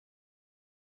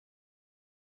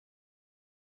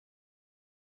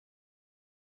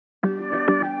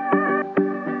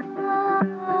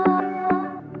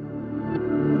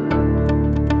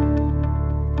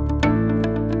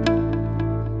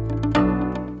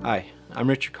Hi, I'm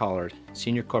Richard Collard,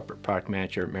 Senior Corporate Product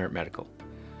Manager at Merit Medical.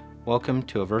 Welcome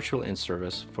to a virtual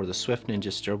in-service for the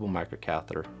SwiftNINJA Steerable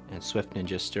Microcatheter and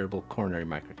SwiftNINJA Steerable Coronary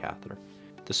Microcatheter.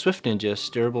 The SwiftNINJA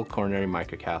Steerable Coronary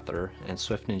Microcatheter and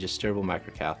SwiftNINJA Steerable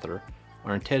Microcatheter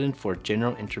are intended for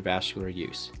general intravascular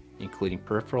use, including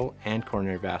peripheral and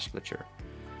coronary vasculature.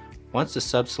 Once the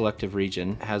subselective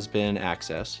region has been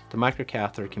accessed, the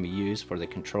microcatheter can be used for the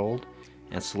controlled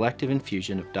and selective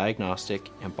infusion of diagnostic,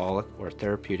 embolic, or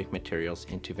therapeutic materials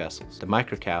into vessels. The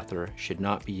microcatheter should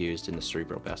not be used in the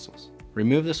cerebral vessels.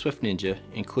 Remove the SwiftNINJA,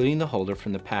 including the holder,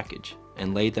 from the package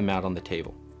and lay them out on the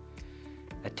table.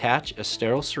 Attach a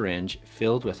sterile syringe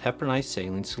filled with heparinized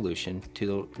saline solution to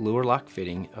the luer lock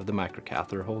fitting of the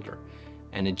microcatheter holder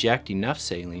and inject enough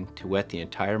saline to wet the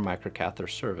entire microcatheter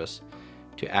surface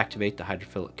to activate the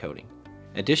hydrophilic coating.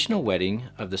 Additional wetting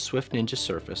of the SwiftNINJA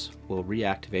surface will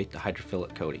reactivate the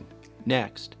hydrophilic coating.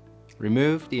 Next,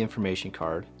 remove the information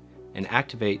card and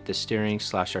activate the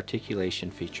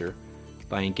steering/articulation feature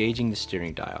by engaging the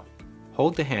steering dial.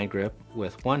 Hold the hand grip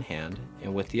with one hand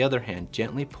and with the other hand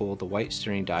gently pull the white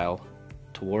steering dial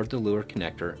toward the luer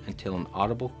connector until an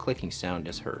audible clicking sound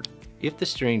is heard. If the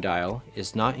steering dial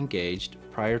is not engaged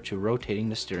prior to rotating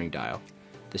the steering dial,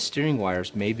 the steering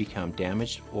wires may become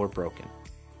damaged or broken.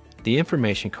 The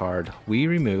information card we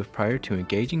remove prior to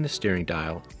engaging the steering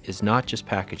dial is not just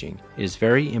packaging. It is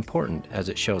very important as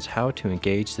it shows how to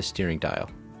engage the steering dial.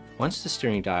 Once the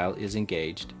steering dial is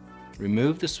engaged,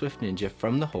 remove the SwiftNINJA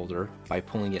from the holder by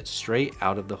pulling it straight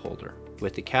out of the holder.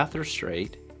 With the catheter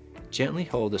straight, gently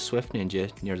hold the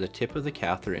SwiftNINJA near the tip of the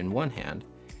catheter in one hand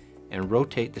and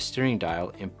rotate the steering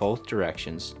dial in both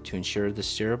directions to ensure the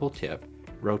steerable tip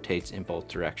rotates in both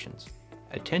directions.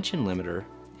 A tension limiter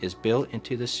is built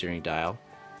into the steering dial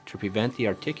to prevent the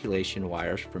articulation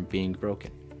wires from being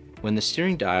broken. When the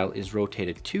steering dial is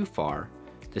rotated too far,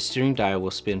 the steering dial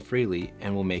will spin freely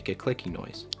and will make a clicking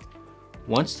noise.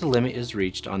 Once the limit is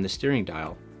reached on the steering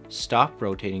dial, stop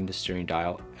rotating the steering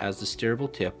dial as the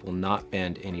steerable tip will not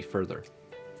bend any further.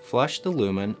 Flush the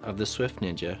lumen of the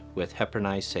SwiftNINJA with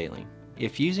heparinized saline.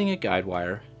 If using a guide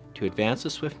wire to advance the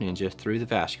SwiftNINJA through the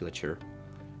vasculature,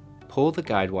 pull the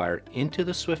guide wire into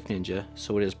the SwiftNINJA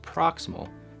so it is proximal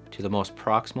to the most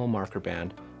proximal marker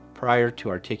band prior to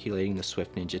articulating the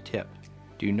SwiftNINJA tip.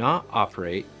 Do not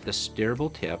operate the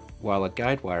steerable tip while a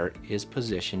guide wire is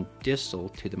positioned distal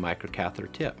to the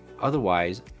microcatheter tip.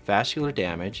 Otherwise, vascular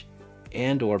damage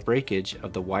and/or breakage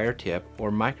of the wire tip or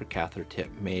microcatheter tip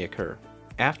may occur.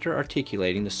 After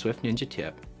articulating the SwiftNINJA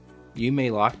tip, you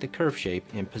may lock the curve shape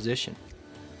in position.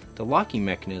 The locking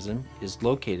mechanism is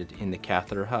located in the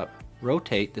catheter hub.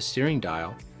 Rotate the steering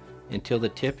dial until the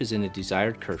tip is in the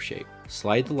desired curve shape.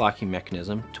 Slide the locking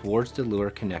mechanism towards the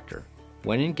luer connector.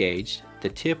 When engaged, the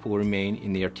tip will remain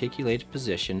in the articulated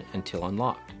position until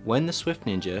unlocked. When the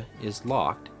SwiftNINJA is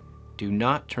locked, do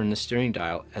not turn the steering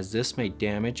dial as this may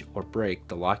damage or break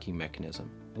the locking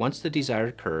mechanism. Once the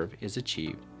desired curve is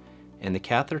achieved and the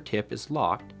catheter tip is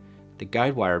locked, the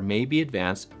guide wire may be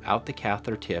advanced out the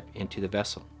catheter tip into the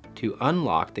vessel. To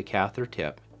unlock the catheter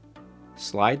tip,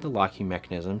 slide the locking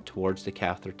mechanism towards the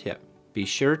catheter tip. Be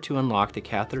sure to unlock the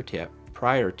catheter tip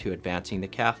prior to advancing the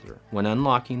catheter. When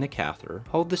unlocking the catheter,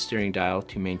 hold the steering dial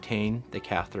to maintain the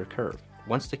catheter curve.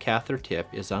 Once the catheter tip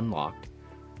is unlocked,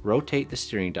 rotate the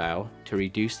steering dial to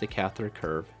reduce the catheter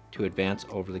curve to advance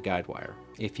over the guide wire.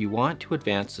 If you want to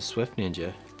advance the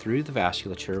SwiftNINJA through the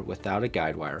vasculature without a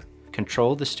guide wire,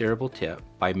 control the steerable tip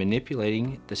by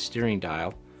manipulating the steering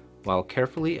dial while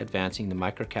carefully advancing the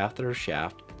microcatheter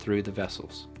shaft through the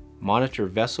vessels. Monitor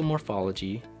vessel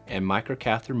morphology and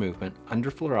microcatheter movement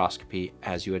under fluoroscopy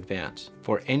as you advance.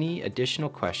 For any additional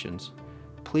questions,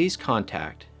 please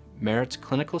contact Merit's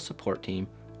clinical support team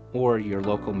or your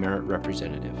local Merit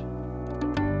representative.